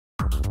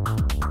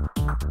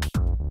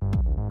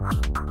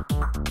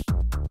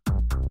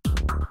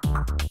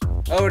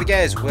Alright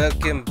guys,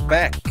 welcome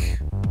back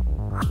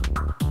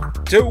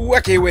to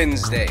Wacky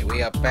Wednesday.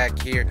 We are back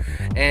here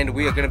and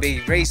we are going to be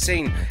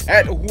racing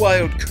at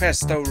Wild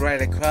Cresto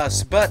right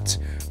across, but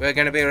we're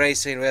going to be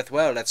racing with,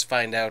 well, let's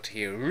find out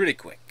here really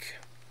quick.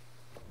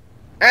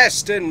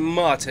 Aston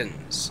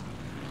Martins.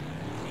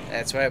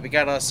 That's right, we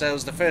got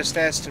ourselves the first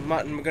Aston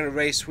Martin we're going to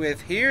race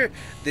with here.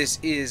 This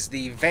is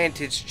the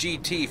Vantage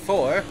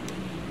GT4.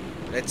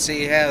 Let's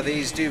see how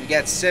these do. We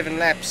got 7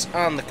 laps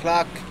on the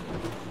clock.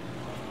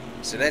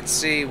 So let's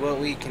see what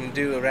we can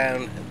do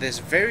around this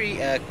very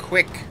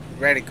quick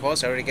rally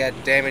course. I already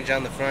got damage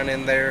on the front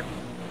end there.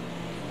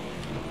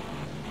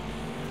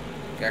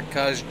 Got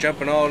cars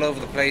jumping all over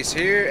the place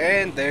here,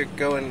 and they're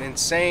going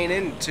insane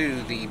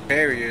into the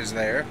barriers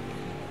there.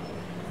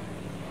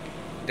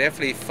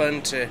 Definitely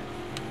fun to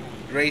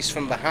race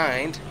from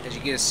behind, as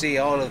you get to see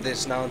all of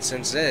this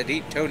nonsense there.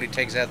 He totally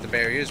takes out the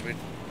barriers. We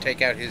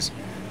take out his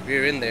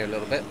rear end there a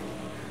little bit.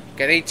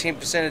 Got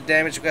 18% of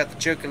damage. We got the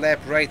Joker lap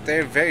right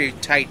there. Very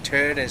tight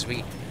turn as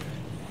we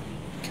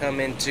come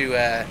into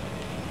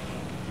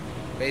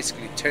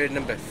basically turn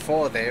number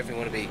 4 there, if you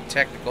want to be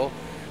technical.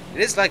 It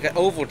is like an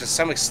oval to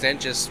some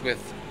extent, just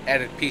with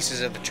added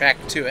pieces of the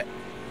track to it.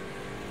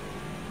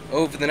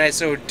 Over the nice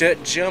little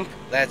dirt jump.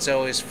 That's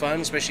always fun,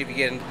 especially if you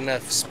get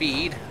enough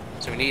speed.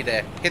 So we need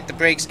to hit the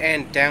brakes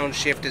and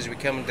downshift as we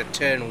come into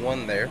turn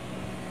 1 there.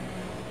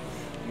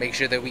 Make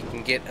sure that we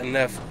can get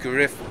enough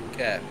grip,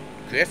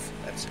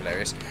 that's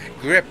hilarious,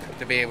 grip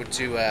to be able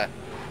to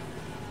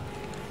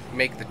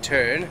make the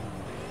turn. And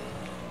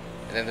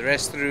then the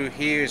rest through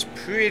here is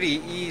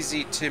pretty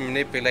easy to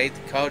manipulate.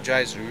 The car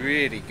drives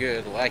really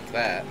good like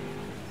that.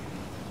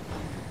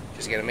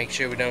 Just gotta make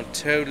sure we don't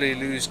totally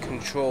lose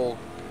control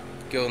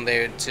going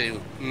there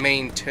to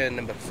main turn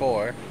number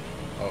 4.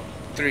 Oh,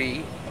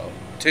 3. Oh,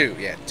 2.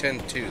 Yeah, turn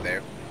 2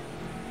 there.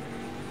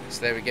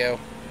 So there we go.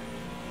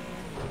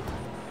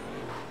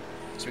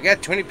 So we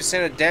got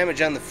 20% of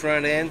damage on the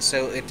front end,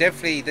 so it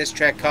definitely, this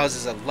track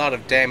causes a lot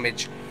of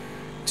damage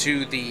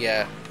to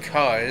the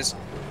cars.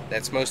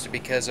 That's mostly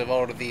because of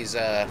all of these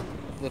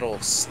little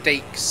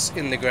stakes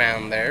in the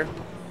ground there.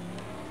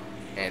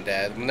 And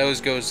when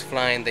those goes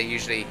flying, they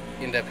usually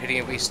end up hitting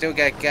it. We still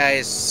got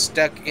guys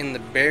stuck in the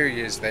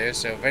barriers there,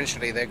 so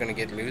eventually they're going to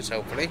get loose,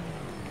 hopefully.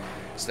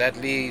 So that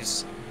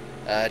leaves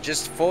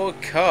just 4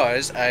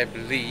 cars, I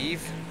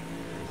believe,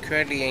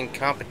 currently in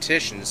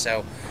competition.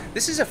 So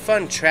this is a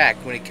fun track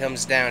when it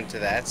comes down to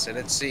that. So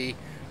let's see.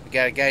 We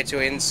got a guy to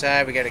our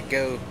inside. We got to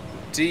go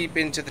deep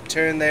into the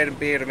turn there to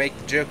be able to make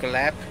the Joker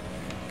lap.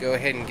 Go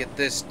ahead and get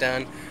this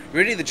done.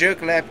 Really, the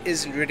Joker lap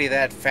isn't really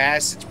that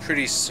fast. It's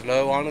pretty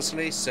slow,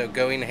 honestly. So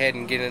going ahead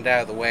and getting it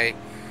out of the way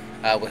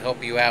will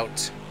help you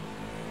out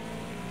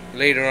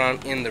later on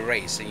in the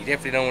race. And you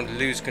definitely don't want to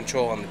lose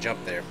control on the jump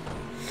there.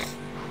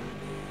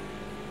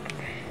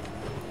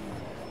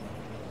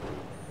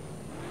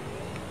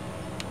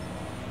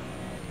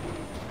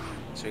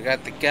 So we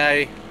got the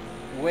guy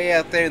way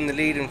out there in the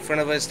lead in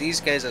front of us. These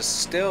guys are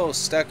still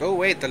stuck. Oh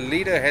wait, the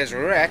leader has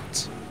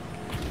wrecked.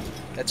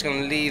 That's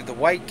going to leave the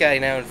white guy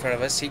now in front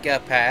of us. He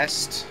got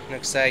past.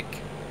 Looks like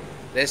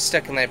they're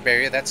stuck in that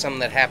barrier. That's something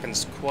that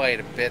happens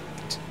quite a bit,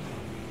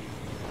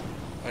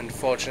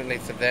 unfortunately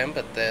for them.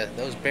 But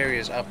those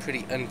barriers are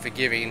pretty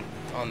unforgiving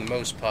on the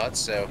most part.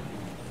 So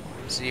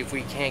see if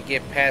we can't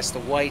get past the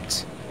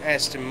white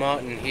Aston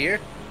Martin here.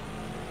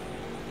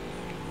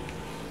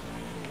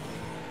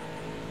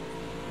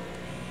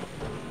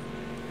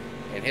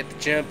 And hit the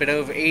jump at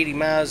over 80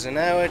 miles an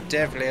hour.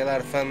 Definitely a lot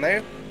of fun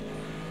there.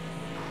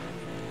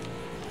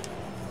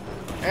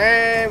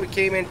 And we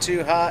came in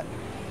too hot.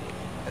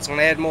 That's going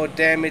to add more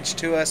damage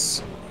to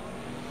us.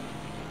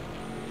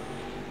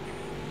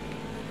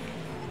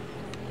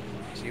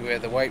 See where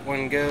the white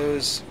one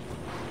goes.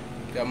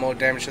 Got more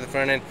damage to the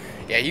front end.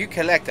 Yeah, you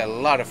collect a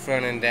lot of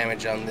front end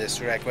damage on this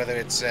wreck. Whether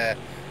it's the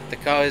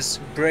car is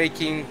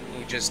braking,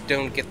 you just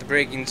don't get the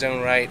braking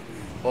zone right.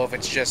 Or if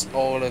it's just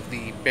all of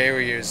the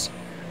barriers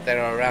that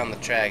are around the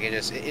track.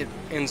 It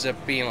ends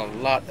up being a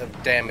lot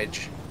of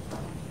damage.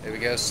 There we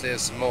go, so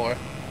there's some more.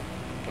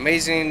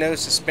 Amazingly, no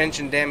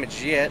suspension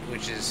damage yet,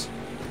 which is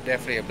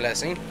definitely a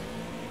blessing.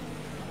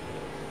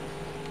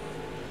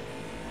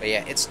 But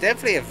yeah, it's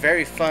definitely a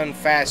very fun,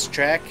 fast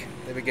track.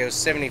 There we go,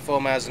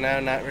 74 miles an hour,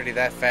 not really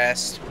that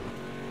fast.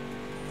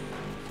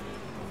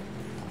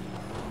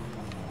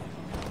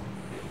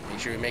 Make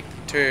sure we make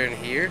the turn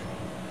here.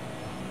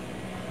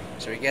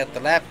 So we got the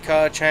lap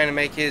car trying to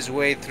make his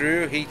way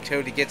through. He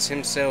totally gets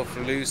himself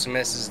loose and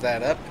messes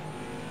that up.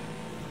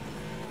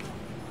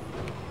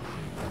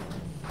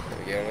 There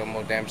we go, a little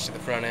more damage to the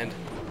front end.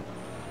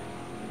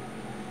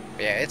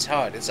 But yeah, it's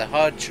hard. It's a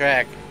hard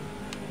track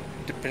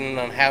depending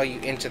on how you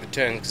enter the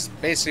turn. Because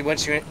basically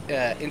once you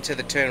enter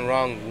the turn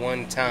wrong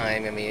one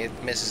time, I mean,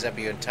 it messes up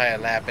your entire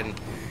lap and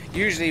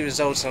usually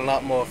results in a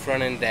lot more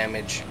front end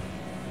damage,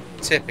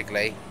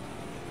 typically.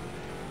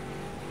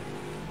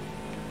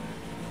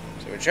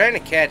 We're trying to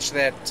catch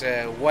that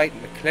white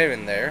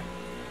McLaren there.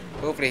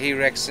 Hopefully he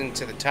wrecks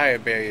into the tire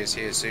barriers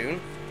here soon.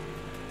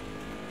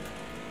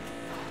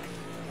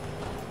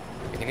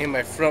 I can hear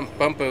my front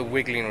bumper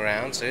wiggling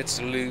around, so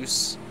it's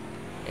loose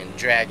and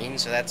dragging,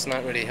 so that's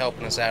not really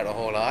helping us out a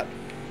whole lot.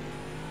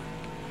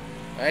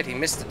 Alright, he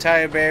missed the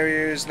tire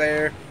barriers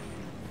there,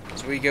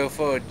 so we go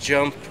for a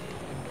jump.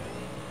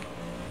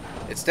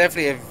 It's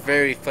definitely a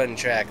very fun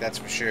track, that's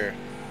for sure.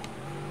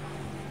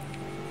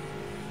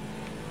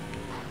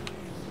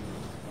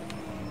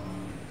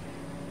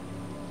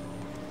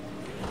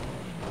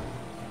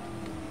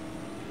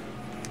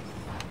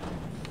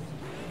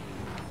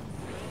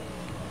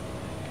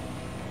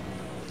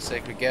 Looks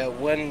like we got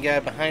one guy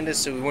behind us,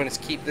 so we want to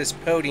keep this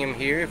podium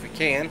here if we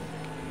can.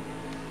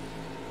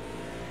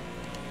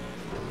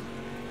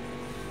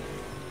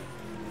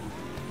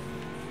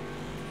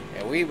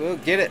 And we will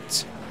get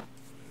it.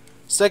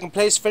 Second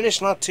place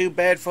finish, not too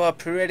bad for a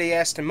Peretti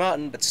Aston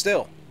Martin, but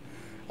still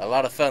a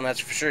lot of fun, that's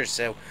for sure.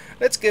 So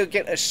let's go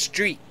get a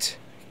street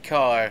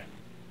car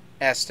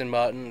Aston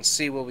Martin and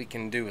see what we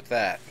can do with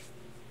that.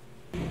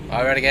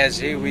 Alrighty guys,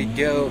 here we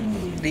go.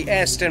 The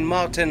Aston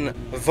Martin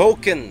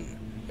Vulcan.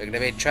 We're going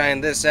to be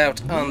trying this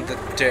out on the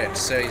dirt.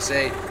 So you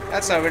say,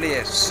 that's not really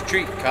a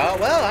street car.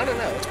 Well, I don't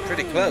know. It's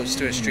pretty close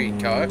to a street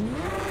car.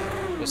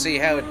 We'll see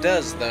how it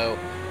does, though,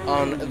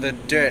 on the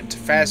dirt.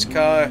 Fast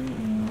car.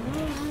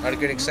 Not a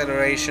good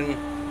acceleration.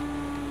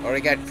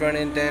 Already got front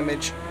end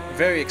damage.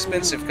 Very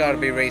expensive car to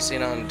be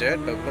racing on dirt,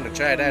 but we're going to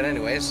try it out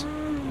anyways.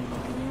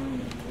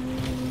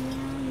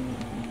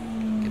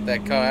 Get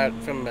that car out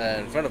from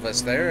in front of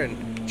us there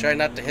and try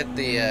not to hit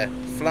the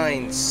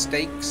flying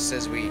stakes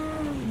as we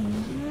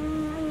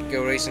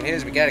go racing here.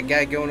 We got a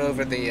guy going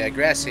over the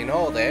grassy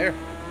knoll there.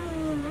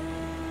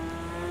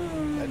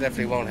 That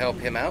definitely won't help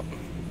him out.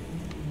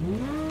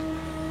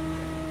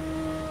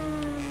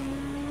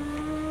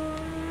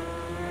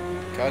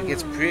 Car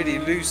gets pretty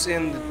loose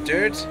in the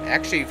dirt.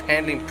 Actually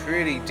handling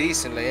pretty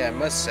decently, I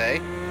must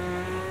say.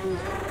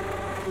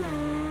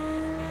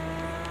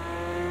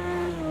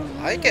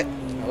 I like it.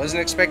 I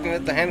wasn't expecting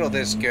it to handle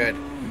this good.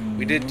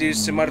 We did do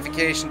some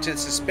modification to the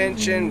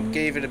suspension,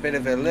 gave it a bit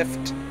of a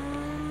lift,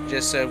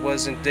 just so it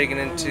wasn't digging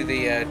into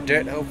the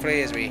dirt,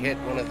 hopefully, as we hit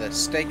one of the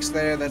stakes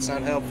there. That's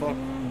not helpful.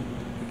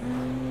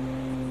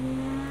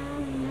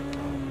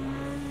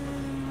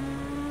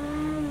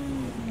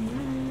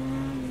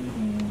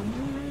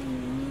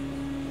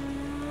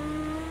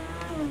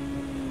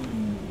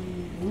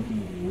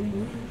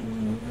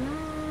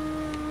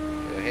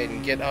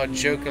 And get our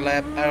Joker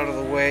lap out of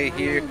the way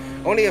here.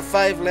 Only a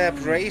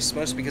 5-lap race,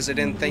 mostly because I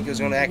didn't think it was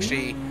going to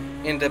actually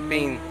end up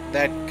being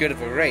that good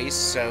of a race.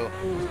 So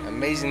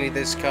amazingly,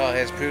 this car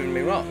has proven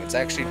me wrong. It's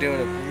actually doing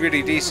a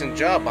really decent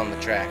job on the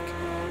track.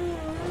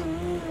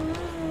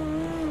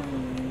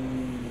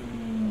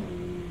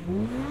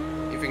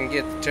 If we can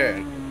get the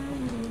turn.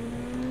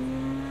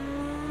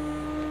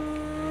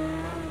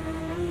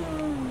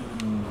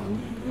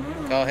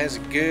 Car has a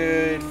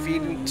good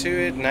feeling to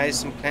it,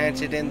 nice and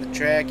planted in the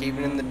track,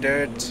 even in the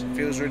dirt.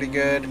 Feels really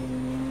good.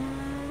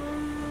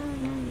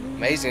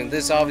 Amazing.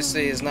 This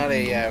obviously is not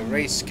a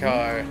race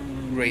car,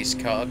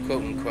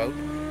 quote unquote.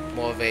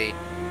 More of a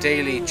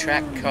daily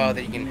track car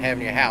that you can have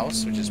in your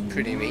house, which is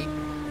pretty neat.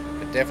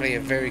 But definitely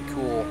a very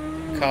cool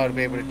car to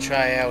be able to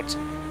try out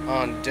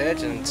on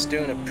dirt, and it's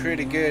doing a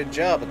pretty good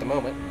job at the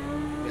moment.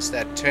 Missed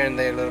that turn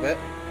there a little bit.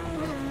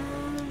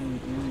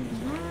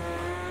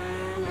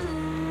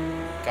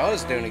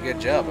 Car's doing a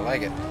good job, I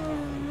like it.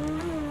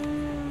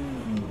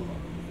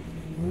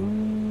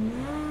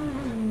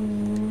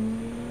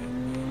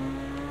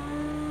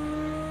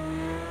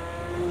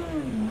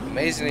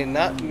 Amazingly,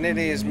 not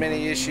nearly as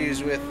many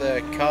issues with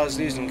cars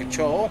losing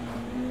control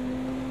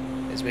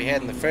as we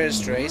had in the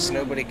first race.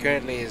 Nobody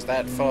currently is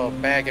that far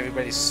back.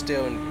 Everybody's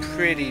still in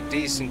pretty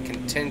decent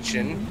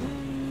contention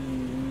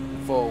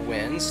for a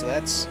win, so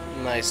that's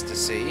nice to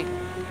see.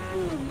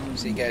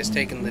 See guys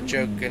taking the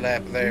Joker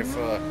lap there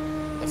for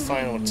the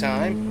final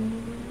time.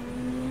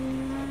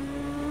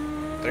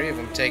 3 of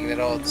them taking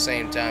it all at the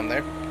same time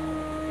there.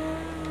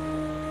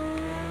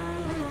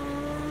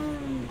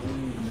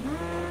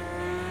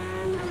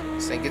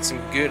 This thing gets some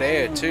good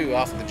air too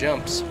off the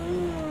jumps.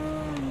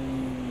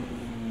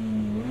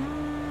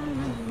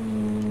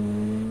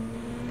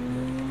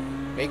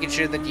 Making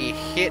sure that you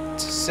hit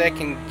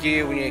second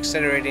gear when you're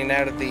accelerating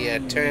out of the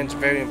turns is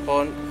very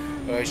important,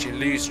 or else you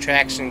lose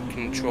traction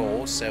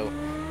control. So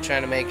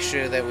trying to make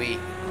sure that we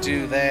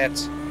do that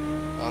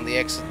on the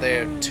exit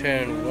there,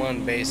 turn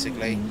 1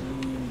 basically,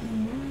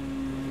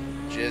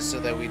 just so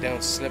that we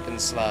don't slip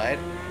and slide.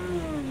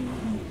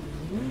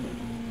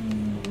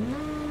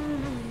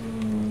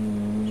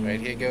 So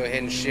right here, go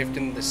ahead and shift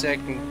into the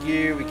second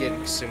gear. We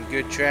get some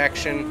good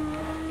traction,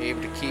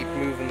 able to keep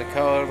moving the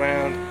car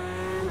around.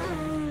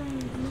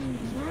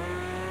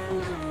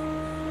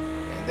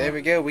 And there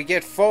we go, we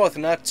get 4th,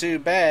 not too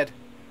bad.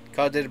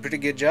 Car did a pretty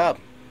good job,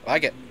 I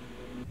like it.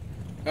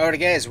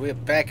 Alright guys, we're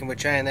back and we're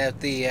trying out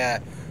the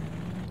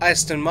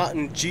Aston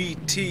Martin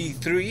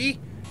GT3.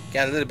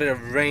 Got a little bit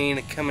of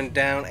rain coming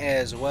down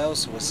as well,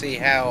 so we'll see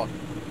how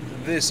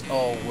this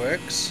all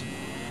works.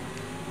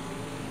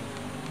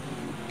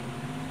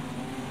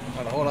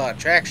 Not a whole lot of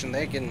traction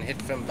there, getting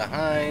hit from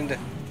behind.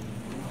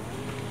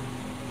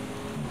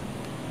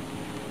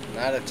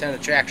 Not a ton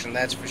of traction,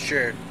 that's for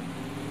sure.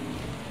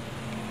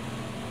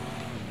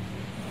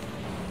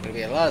 Gonna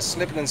be a lot of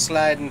slipping and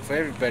sliding for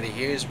everybody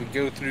here as we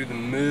go through the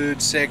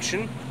mud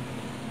section.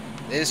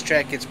 This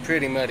track gets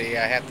pretty muddy,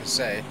 I have to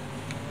say.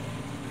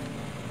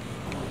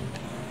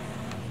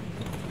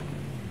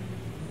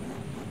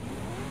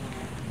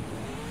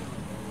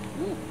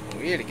 Ooh,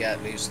 really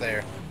got loose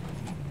there.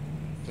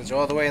 Since we're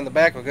all the way in the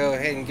back, we'll go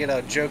ahead and get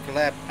our Joker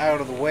lap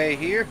out of the way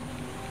here.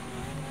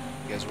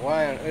 Because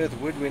why on earth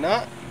would we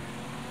not?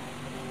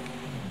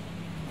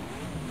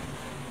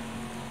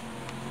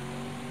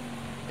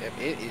 Yep,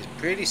 it is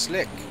pretty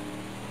slick.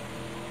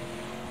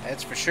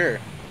 That's for sure.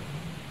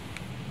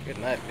 Good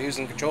night,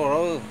 losing control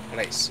all over the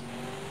place.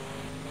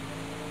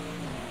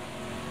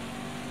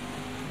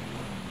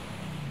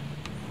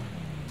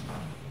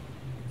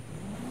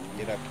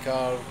 Get our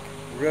car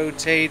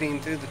rotating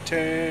through the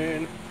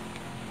turn.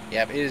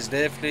 Yep, it is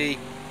definitely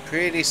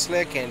pretty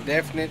slick and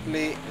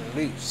definitely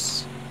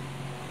loose.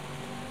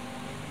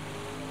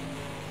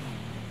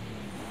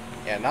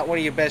 Yeah, not one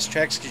of your best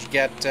tracks because you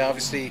got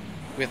obviously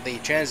with the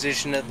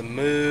transition of the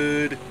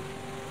mud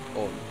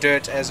or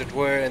dirt as it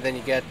were, and then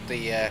you got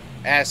the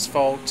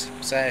asphalt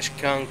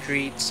 /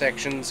 concrete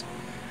sections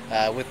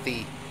with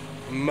the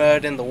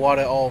mud and the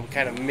water all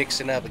kind of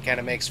mixing up. It kind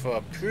of makes for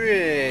a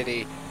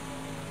pretty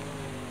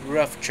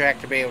rough track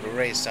to be able to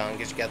race on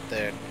because you got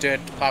the dirt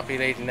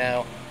populating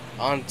now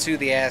onto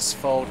the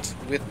asphalt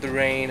with the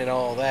rain and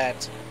all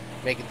that,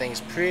 making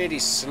things pretty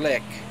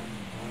slick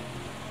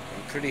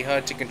and pretty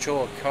hard to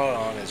control a car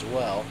on as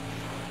well.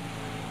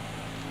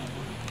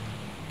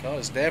 Car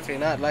is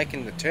definitely not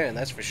liking the turn,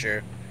 that's for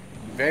sure.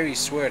 Very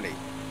swirly.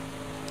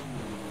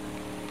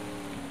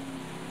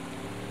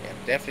 Yeah,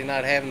 definitely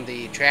not having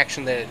the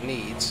traction that it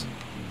needs.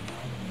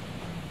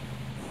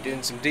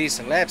 Doing some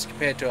decent laps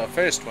compared to our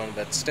first one,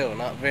 but still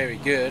not very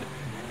good,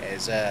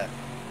 as the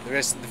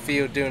rest of the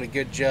field doing a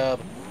good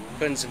job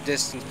putting some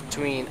distance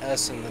between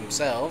us and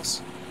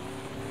themselves.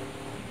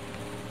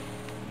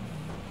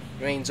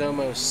 Rain's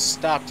almost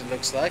stopped, it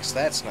looks like, so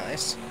that's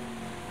nice.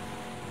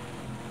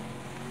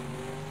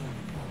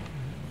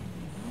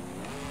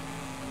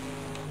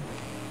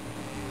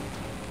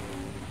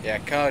 Yeah,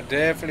 car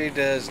definitely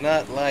does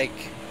not like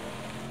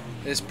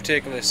this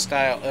particular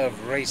style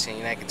of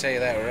racing, I can tell you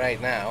that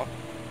right now.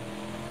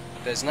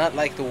 Does not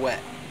like the wet.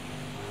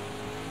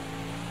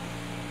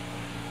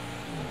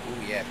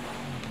 Ooh, yeah.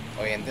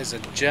 Oh yeah, and there's a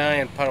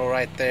giant puddle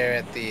right there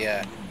at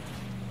the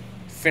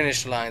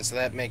finish line, so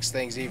that makes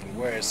things even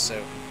worse.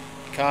 So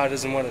the car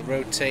doesn't want to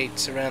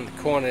rotate around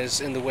the corners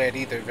in the wet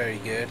either very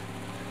good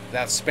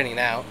without spinning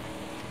out.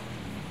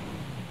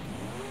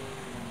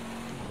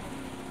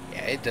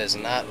 Yeah, it does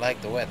not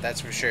like the wet,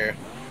 that's for sure.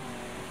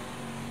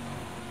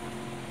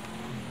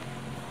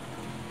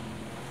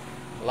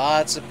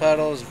 Lots of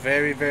puddles,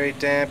 very, very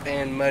damp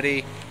and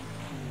muddy.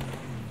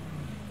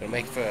 It'll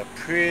make for a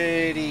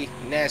pretty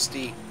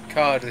nasty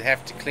car to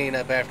have to clean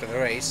up after the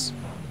race.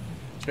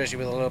 Especially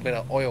with a little bit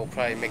of oil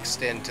probably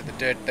mixed into the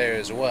dirt there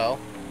as well.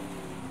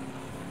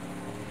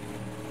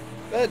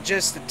 But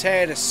just a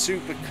tad of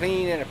super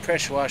clean and a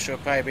pressure washer will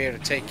probably be able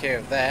to take care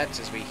of that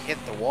as we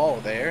hit the wall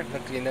there.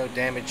 Luckily no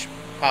damage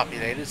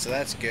populated, so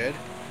that's good.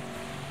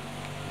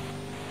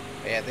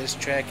 But yeah, this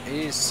track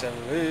is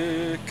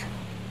slick.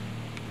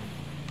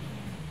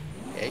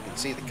 Yeah, you can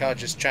see the car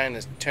just trying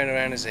to turn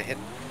around as it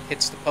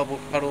hits the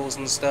puddles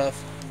and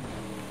stuff.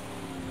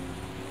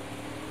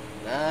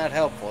 Not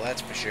helpful,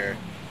 that's for sure.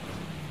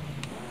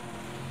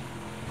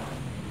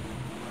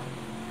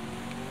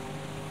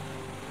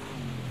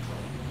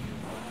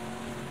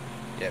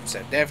 Yep, so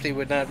definitely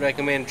would not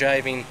recommend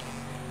driving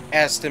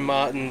Aston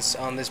Martins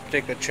on this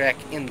particular track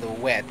in the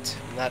wet.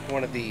 Not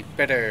one of the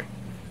better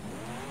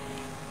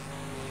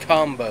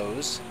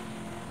combos.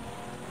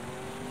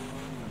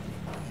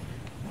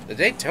 The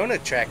Daytona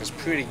track is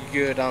pretty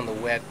good on the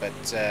wet,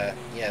 but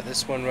yeah,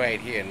 this one right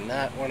here,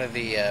 not one of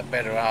the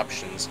better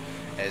options,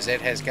 as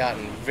it has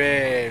gotten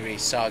very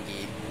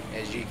soggy,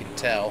 as you can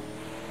tell.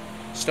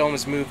 Storm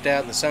has moved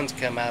out and the sun's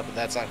come out, but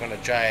that's not going to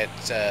dry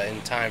it in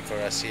time for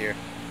us here.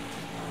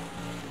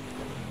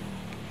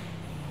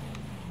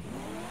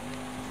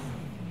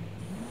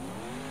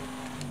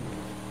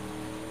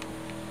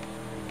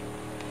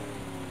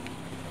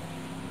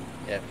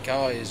 Yeah, the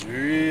car is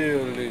real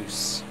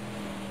loose.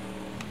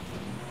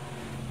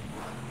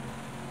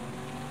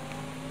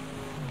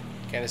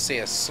 Kind of see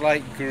a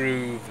slight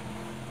groove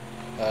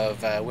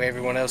of where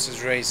everyone else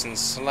is racing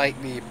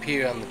slightly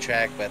appear on the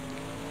track, but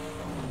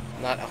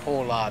not a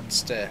whole lot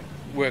to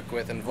work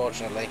with,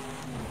 unfortunately.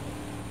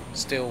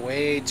 Still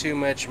way too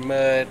much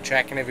mud,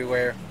 tracking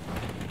everywhere,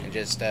 and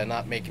just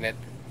not making it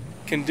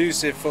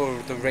conducive for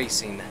the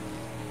racing.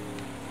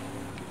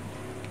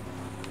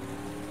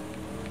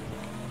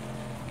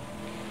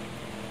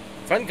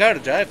 Fun car to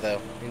drive though,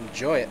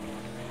 enjoy it.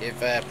 If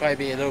probably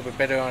be a little bit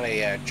better on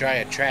a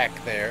drier track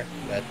there,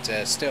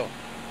 but still,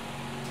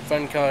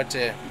 fun car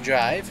to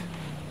drive.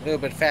 A little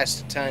bit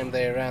faster time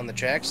there around the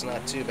tracks,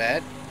 not too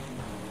bad.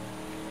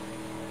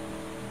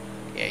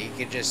 yeah, you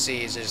can just see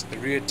it's just the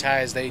rear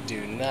tires, they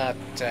do not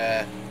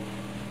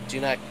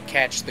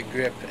catch the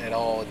grip at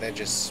all. They're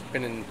just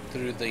spinning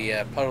through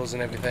the puddles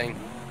and everything.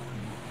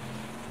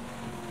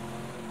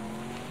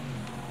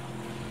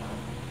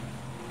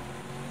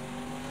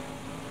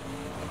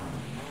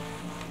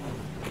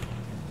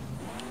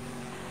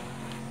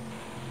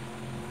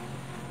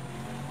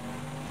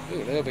 Ooh,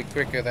 a little bit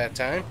quicker that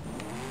time.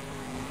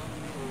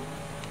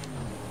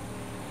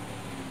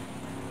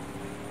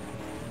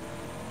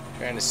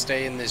 Trying to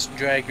stay in this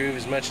dry groove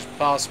as much as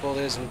possible.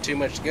 There isn't too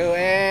much to go,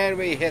 and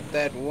we hit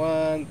that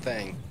one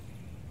thing.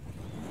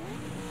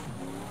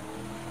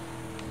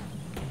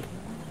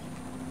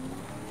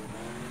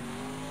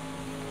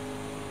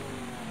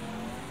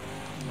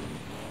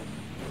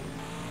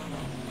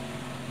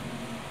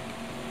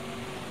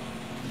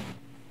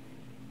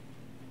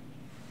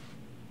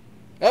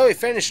 Oh, we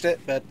finished it,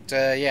 but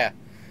yeah,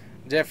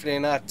 definitely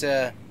not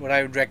what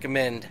I would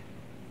recommend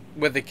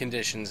with the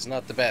conditions.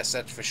 Not the best,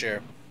 that's for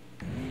sure.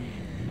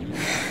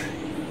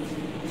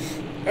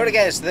 Alright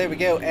guys, so there we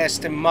go,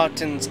 Aston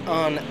Martins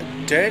on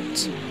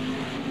dirt.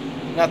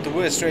 Not the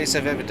worst race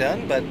I've ever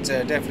done, but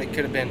definitely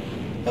could have been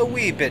a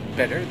wee bit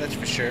better, that's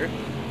for sure.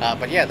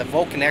 But yeah, the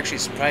Vulcan actually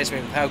surprised me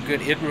with how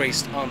good it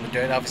raced on the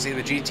dirt. Obviously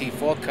the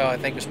GT4 car I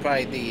think was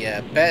probably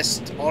the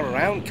best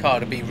all-around car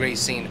to be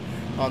racing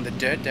on the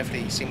dirt.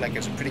 Definitely seemed like it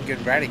was a pretty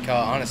good rally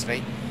car,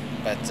 honestly.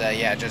 But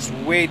yeah, just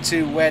way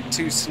too wet,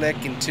 too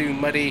slick, and too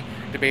muddy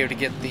to be able to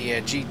get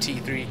the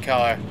GT3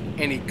 car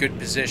any good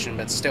position.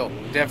 But still,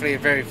 definitely a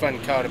very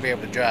fun car to be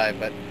able to drive.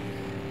 But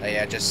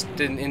yeah, just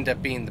didn't end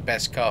up being the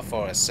best car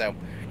for us. So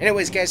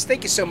anyways, guys,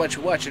 thank you so much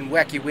for watching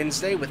Wacky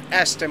Wednesday with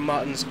Aston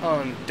Martins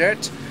on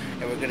dirt.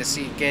 And we're going to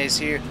see you guys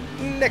here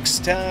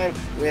next time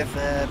with,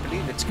 I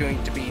believe it's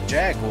going to be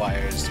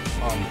Jaguars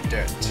on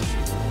dirt.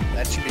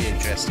 That should be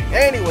interesting.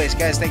 Anyways,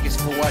 guys, thank you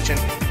for watching.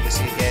 We'll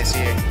see you guys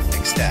here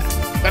next time.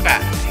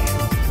 Bye-bye.